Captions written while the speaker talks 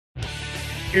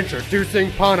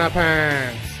Introducing Pana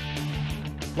Pants.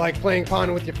 Like playing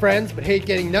Pana with your friends but hate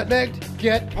getting nutmegged?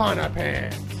 Get Pana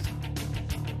Pants.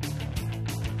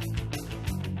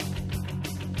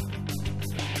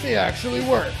 They actually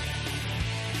work.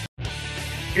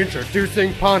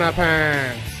 Introducing Pana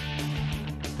Pants.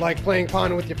 Like playing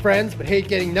Pana with your friends but hate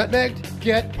getting nutmegged?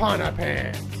 Get Pana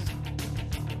Pants.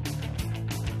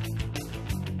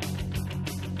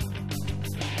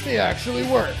 They actually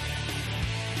work.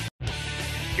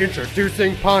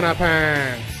 Introducing Pana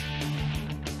Pants.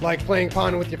 Like playing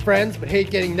Pana with your friends but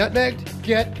hate getting nutmegged?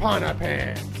 Get Pana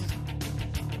Pants.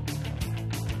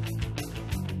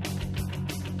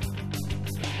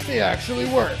 They actually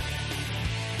work.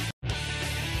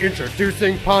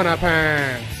 Introducing Pana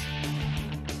Pants.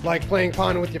 Like playing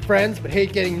Pana with your friends but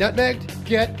hate getting nutmegged?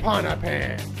 Get Pana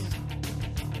Pants.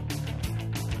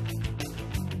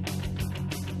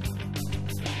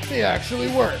 They actually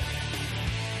work.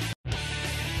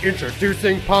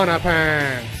 Introducing Pana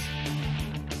Pants.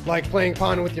 Like playing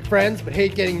Pana with your friends but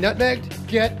hate getting nutmegged?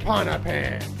 Get Pana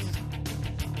Pants.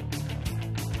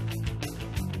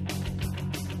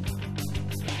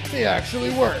 They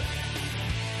actually work.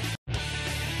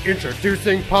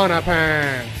 Introducing Pana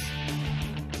Pants.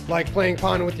 Like playing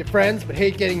Pana with your friends but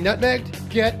hate getting nutmegged?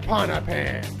 Get Pana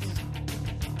Pants.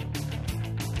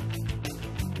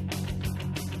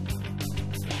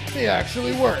 They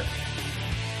actually work.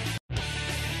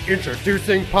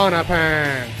 Introducing Pana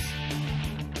Pants.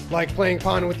 Like playing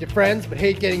Pana with your friends but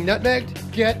hate getting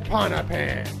nutmegged? Get Pana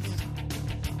Pants.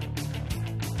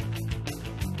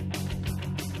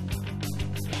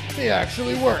 They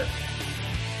actually work.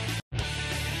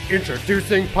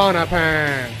 Introducing Pana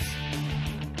Pants.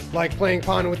 Like playing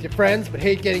Pana with your friends but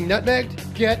hate getting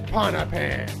nutmegged? Get Pana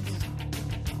Pants.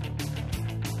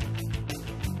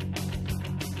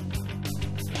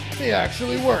 They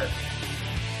actually work.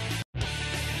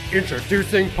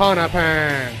 Introducing Pana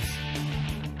Pants.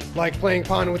 Like playing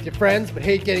Pana with your friends but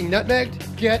hate getting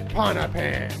nutmegged? Get Pana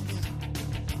Pants.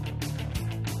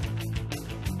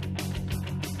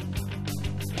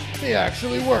 They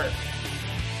actually work.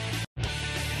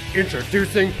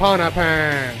 Introducing Pana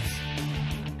Pants.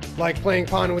 Like playing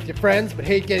Pana with your friends but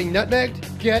hate getting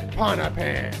nutmegged? Get Pana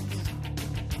Pants.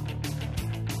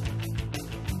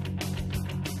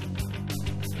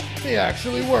 They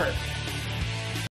actually work.